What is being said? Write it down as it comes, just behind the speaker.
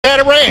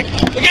wreck.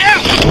 Look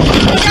out!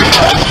 Look out!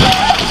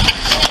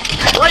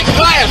 Break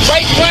glass!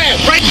 Break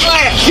glass! Break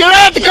glass! Get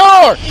out the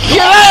car! Get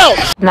out!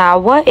 Now,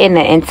 what in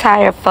the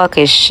entire fuck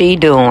is she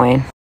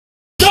doing?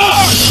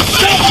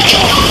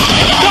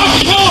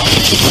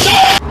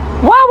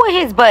 Why would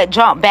his butt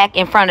jump back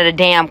in front of the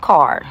damn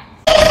car?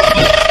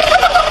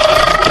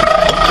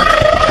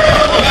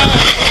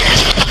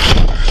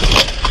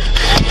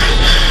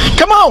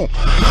 Come on!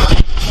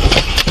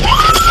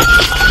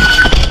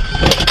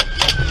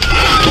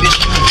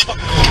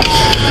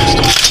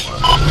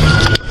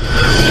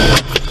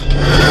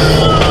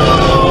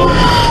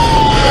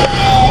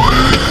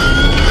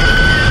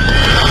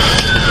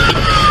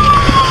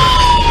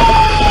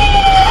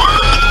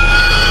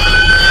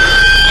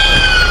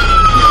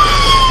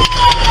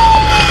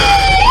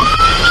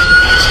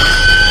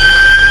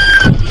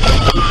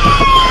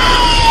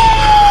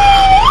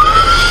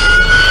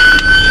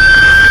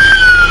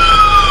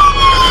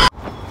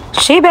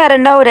 She better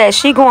know that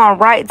she going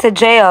right to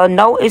jail,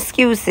 no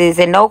excuses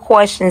and no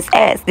questions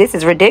asked. This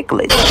is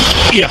ridiculous.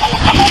 Yeah.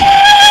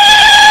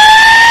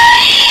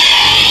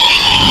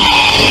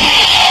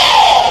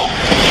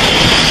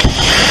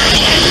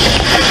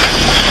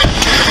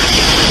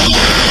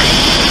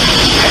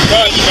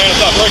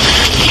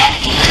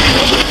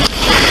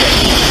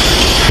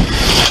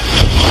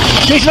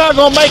 She's not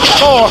gonna make it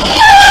far.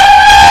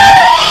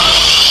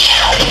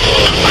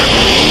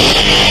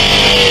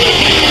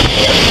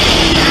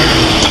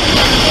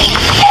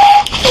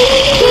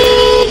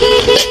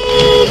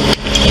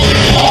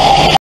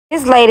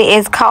 This lady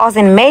is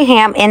causing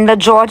mayhem in the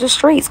Georgia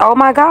streets. Oh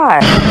my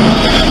God.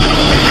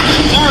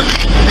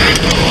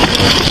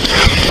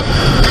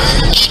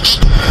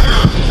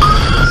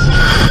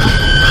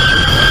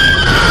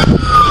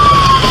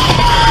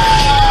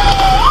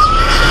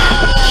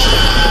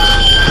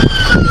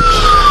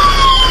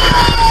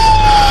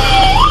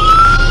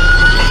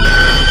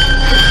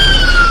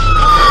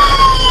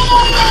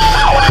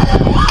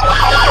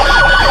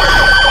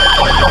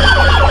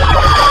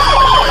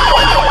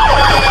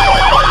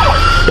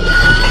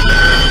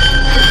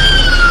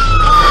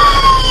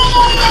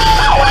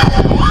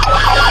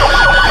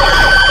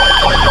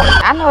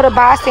 The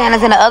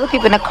bystanders and the other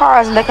people in the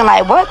cars looking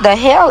like, what the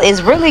hell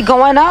is really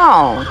going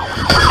on?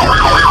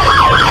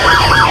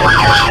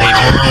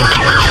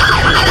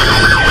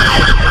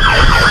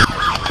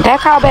 That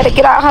car better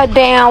get out her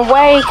damn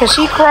way, cause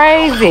she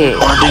crazy.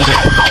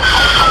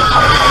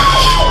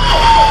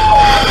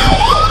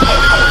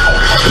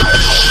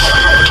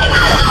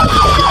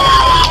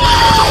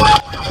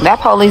 That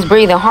police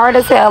breathing hard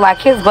as hell like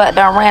his butt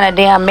done ran a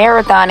damn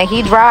marathon and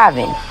he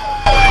driving.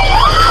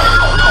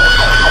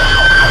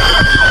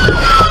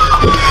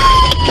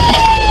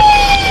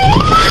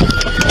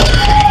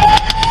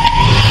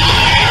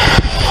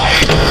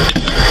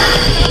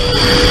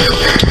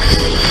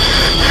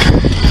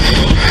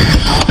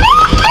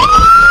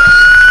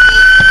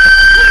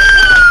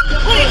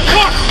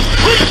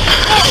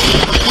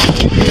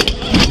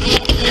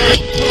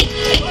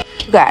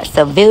 Got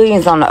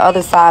civilians on the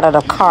other side of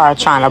the car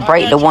trying to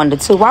break the 1 to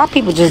 2. Why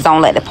people just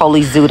don't let the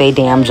police do their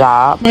damn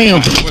job? They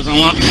ain't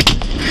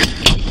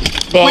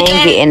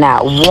getting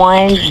out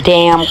one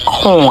damn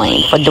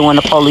coin for doing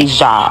the police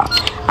job.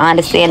 I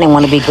understand they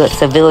want to be good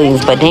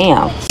civilians, but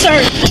damn.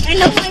 Sir, I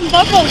know I'm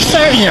buckled,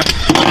 sir. Yeah.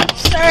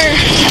 Sir,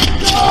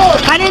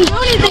 I didn't do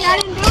anything. I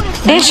didn't do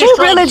anything. Did she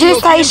really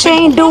just say she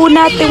ain't do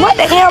nothing? What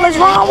the hell is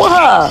wrong with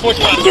her?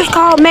 She just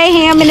called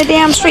mayhem in the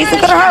damn streets and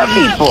could have hurt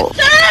people.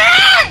 Sir, I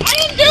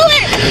didn't do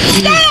it.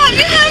 Stop.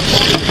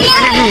 You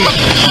have...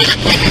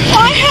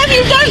 Why have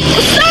you done...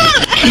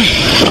 Stop.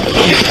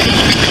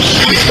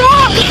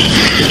 Stop.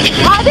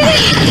 I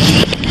didn't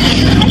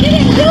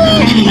do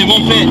it. It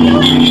won't fit.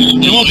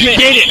 It won't fit.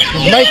 Get it.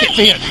 Make it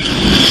fit.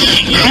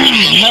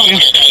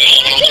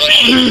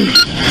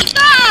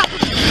 Stop.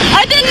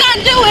 I did not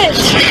do it.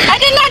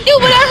 I did not do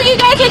whatever you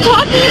guys are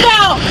talking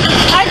about.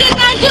 I did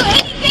not do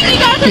anything you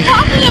guys are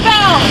talking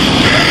about.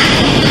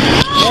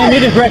 We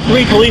just wrecked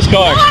 3 police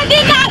cars. No, I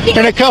did not.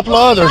 And a couple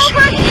others.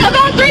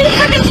 About 3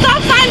 freaking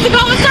stop signs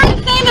ago and started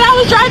saying that I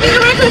was driving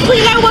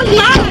recklessly and I was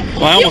not.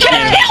 Well, you could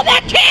have killed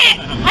that kid.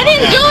 I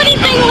didn't do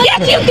anything.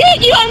 Yes, you did.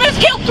 You almost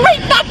killed 3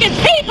 fucking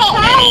people.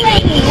 How?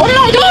 What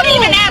did I do? Don't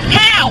even ask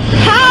how.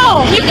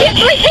 How? You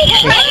killed 3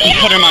 people.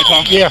 Put her in my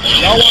car. Yeah.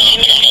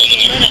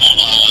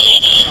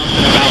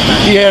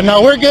 Yeah,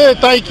 no, we're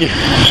good. Thank you.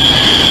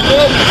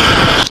 Good.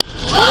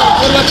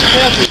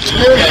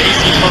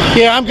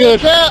 Yeah, I'm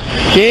good.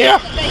 Yeah.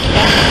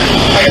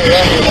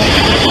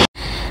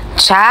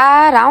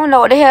 Child, I don't know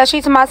what the hell she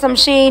talking about. Something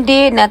she ain't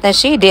did nothing.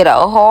 She did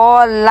a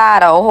whole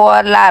lot of.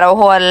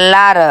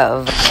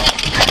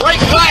 Break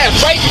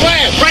glass! Break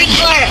glass! Break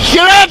glass!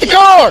 Get out the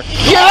car!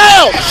 Get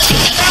out!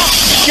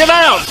 Get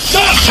out!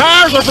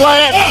 Tires are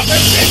flat!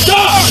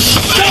 Stop!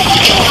 Stop!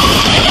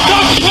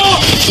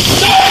 Stop!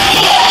 Stop!